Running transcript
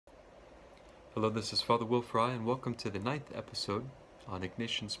Hello, this is Father Will Frei, and welcome to the 9th episode on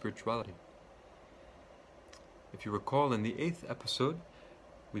Ignatian spirituality. If you recall, in the 8th episode,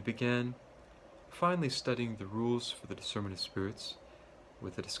 we began finally studying the rules for the discernment of spirits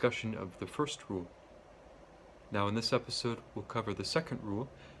with a discussion of the first rule. Now, in this episode, we'll cover the second rule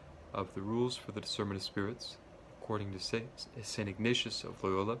of the rules for the discernment of spirits, according to St. Ignatius of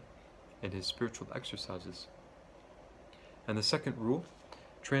Loyola and his spiritual exercises. And the second rule,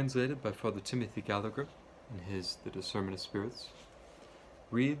 translated by Father Timothy Gallagher in his The Discernment of Spirits,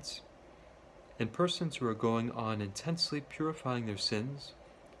 reads, "In persons who are going on intensely purifying their sins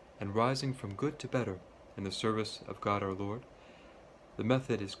and rising from good to better in the service of God our Lord, the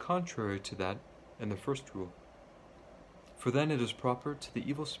method is contrary to that in the first rule. For then it is proper to the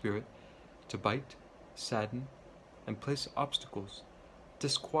evil spirit to bite, sadden, and place obstacles,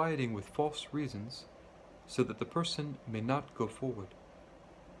 disquieting with false reasons, so that the person may not go forward.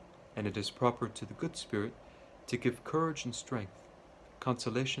 And it is proper to the good spirit to give courage and strength,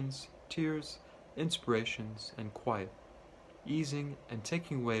 consolations, tears, inspirations, and quiet, easing and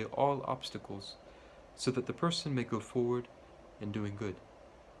taking away all obstacles, so that the person may go forward in doing good."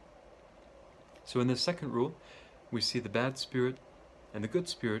 So in the second rule, we see the bad spirit and the good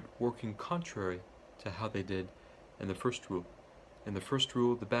spirit working contrary to how they did in the first rule. In the first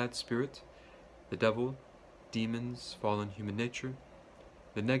rule, the bad spirit, the devil, demons, fallen human nature,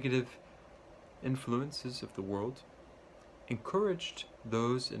 the negative influences of the world, encouraged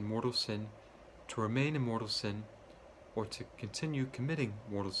those in mortal sin to remain in mortal sin or to continue committing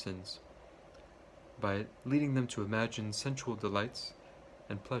mortal sins by leading them to imagine sensual delights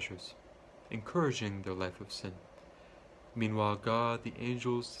and pleasures, encouraging their life of sin. Meanwhile, God, the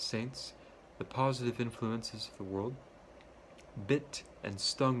angels, the saints, the positive influences of the world, bit and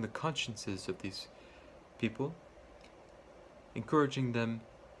stung the consciences of these people, encouraging them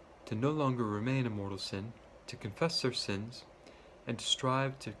to no longer remain in mortal sin, to confess their sins, and to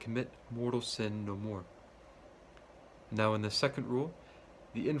strive to commit mortal sin no more. Now in the second rule,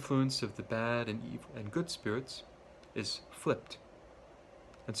 the influence of the bad and evil and good spirits is flipped.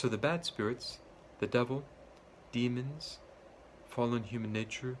 And so the bad spirits, the devil, demons, fallen human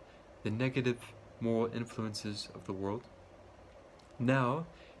nature, the negative moral influences of the world, now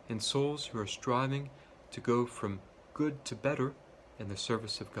in souls who are striving to go from good to better in the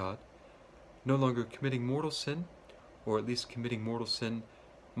service of God, no longer committing mortal sin, or at least committing mortal sin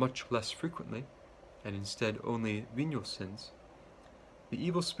much less frequently, and instead only venial sins, the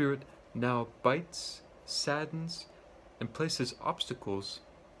evil spirit now bites, saddens, and places obstacles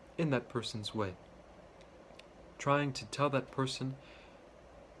in that person's way, trying to tell that person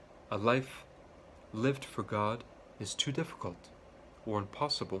a life lived for God is too difficult, or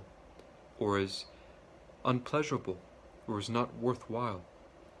impossible, or is unpleasurable, or is not worthwhile.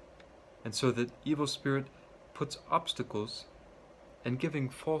 And so the evil spirit puts obstacles and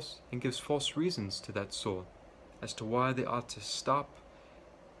gives false reasons to that soul as to why they ought to stop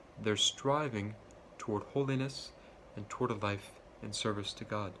their striving toward holiness and toward a life in service to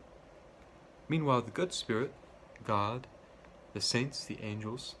God. Meanwhile, the good spirit, God, the saints, the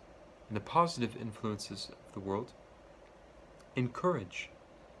angels, and the positive influences of the world encourage,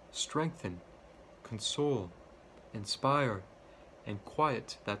 strengthen, console, inspire, and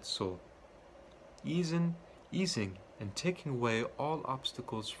quiet that soul, easing and taking away all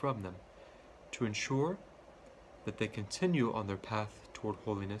obstacles from them to ensure that they continue on their path toward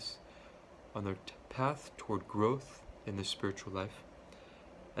holiness, on their path toward growth in their spiritual life,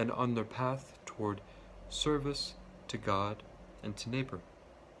 and on their path toward service to God and to neighbor.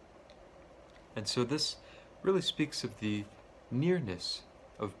 And so this really speaks of the nearness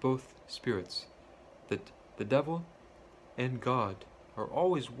of both spirits, that the devil and God are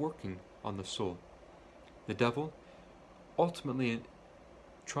always working on the soul. The devil ultimately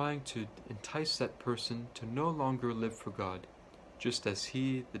trying to entice that person to no longer live for God, just as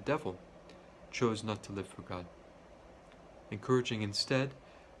he, the devil, chose not to live for God, encouraging instead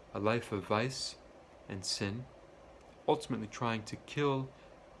a life of vice and sin, ultimately trying to kill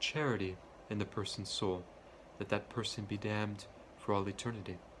charity in the person's soul, that that person be damned for all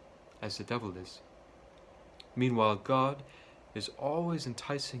eternity, as the devil is. Meanwhile, God is always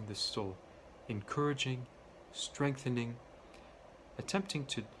enticing the soul, encouraging, strengthening, attempting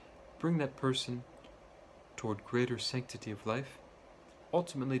to bring that person toward greater sanctity of life,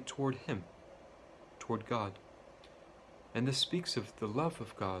 ultimately toward Him, toward God. And this speaks of the love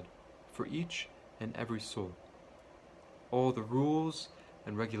of God for each and every soul. All the rules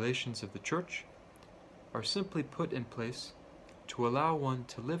and regulations of the Church are simply put in place to allow one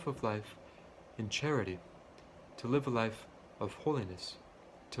to live a life in charity, to live a life of holiness,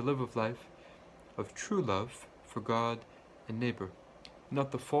 to live a life of true love for God and neighbor,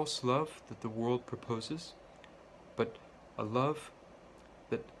 not the false love that the world proposes, but a love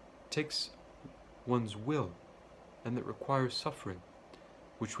that takes one's will and that requires suffering,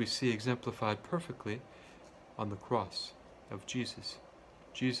 which we see exemplified perfectly on the cross of Jesus.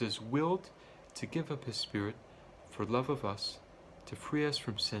 Jesus willed to give up his spirit for love of us, to free us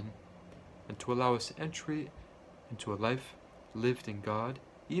from sin, and to allow us entry into a life lived in God,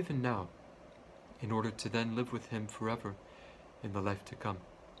 even now, in order to then live with him forever in the life to come.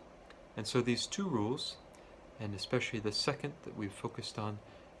 And so these two rules, and especially the second that we've focused on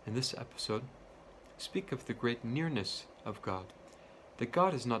in this episode, speak of the great nearness of God, that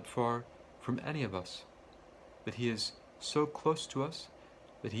God is not far from any of us, that he is so close to us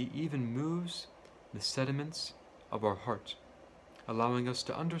that he even moves the sediments of our heart, allowing us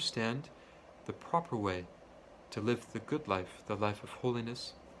to understand the proper way to live the good life, the life of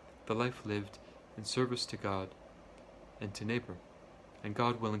holiness, the life lived in service to God and to neighbor. And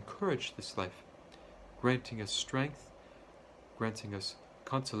God will encourage this life, granting us strength, granting us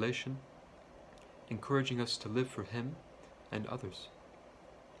consolation, encouraging us to live for him and others.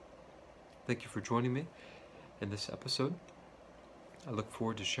 Thank you for joining me in this episode. I look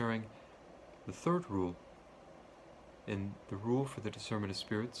forward to sharing the third rule in the rule for the discernment of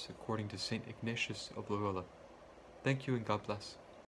spirits according to St. Ignatius of Loyola. Thank you and God bless.